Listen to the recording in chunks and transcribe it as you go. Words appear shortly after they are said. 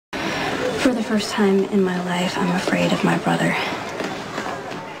For the first time in my life, I'm afraid of my brother.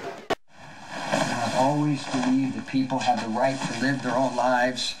 I've always believed that people have the right to live their own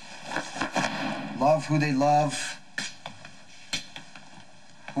lives, love who they love.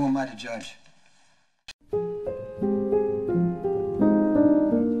 Who am I to judge?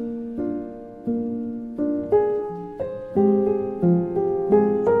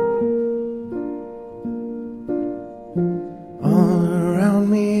 All around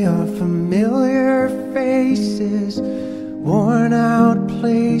me are familiar faces, worn out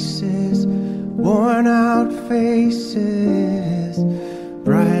places, worn out faces,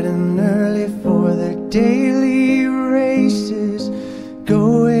 bright and early for their daily races,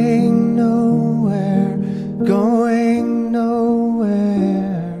 going nowhere, going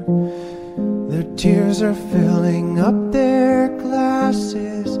nowhere. Their tears are filling up their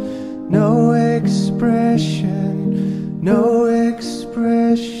glasses, no expression, no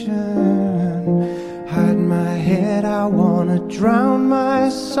expression. Hide my head, I wanna drown my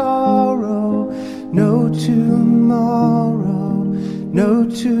sorrow. No tomorrow, no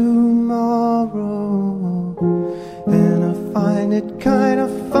tomorrow. And I find it kinda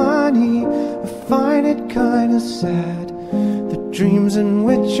funny, I find it kinda sad. The dreams in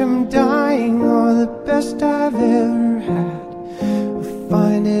which I'm dying are the best I've ever had. I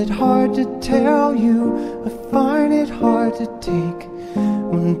find it hard to tell you, I find it hard to take.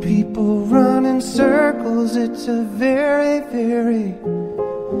 When people run in circles, it's a very, very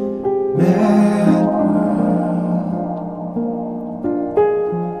mad world.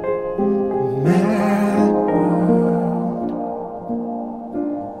 Mad world.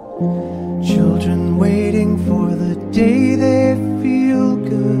 Children waiting for the day they feel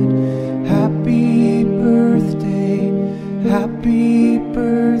good. Happy birthday, happy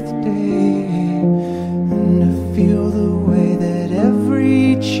birthday. And to feel the way that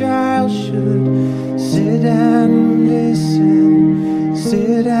every child should sit and listen,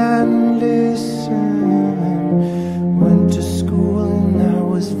 sit and listen. Went to school and I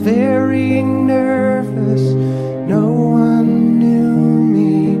was very nervous. No one knew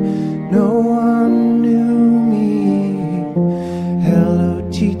me, no one knew me. Hello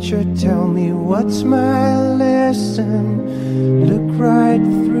teacher, tell me what's my lesson. Look right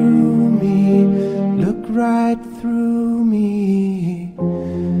through me, look right through me.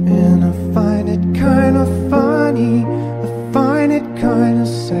 And I find it kinda funny, I find it kinda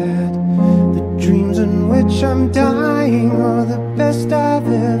sad. The dreams in which I'm dying are the best I've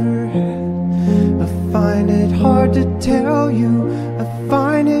ever had. I find it hard to tell you, I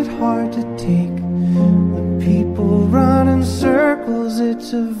find it hard to take. When people run in circles,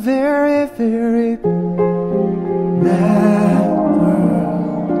 it's a very, very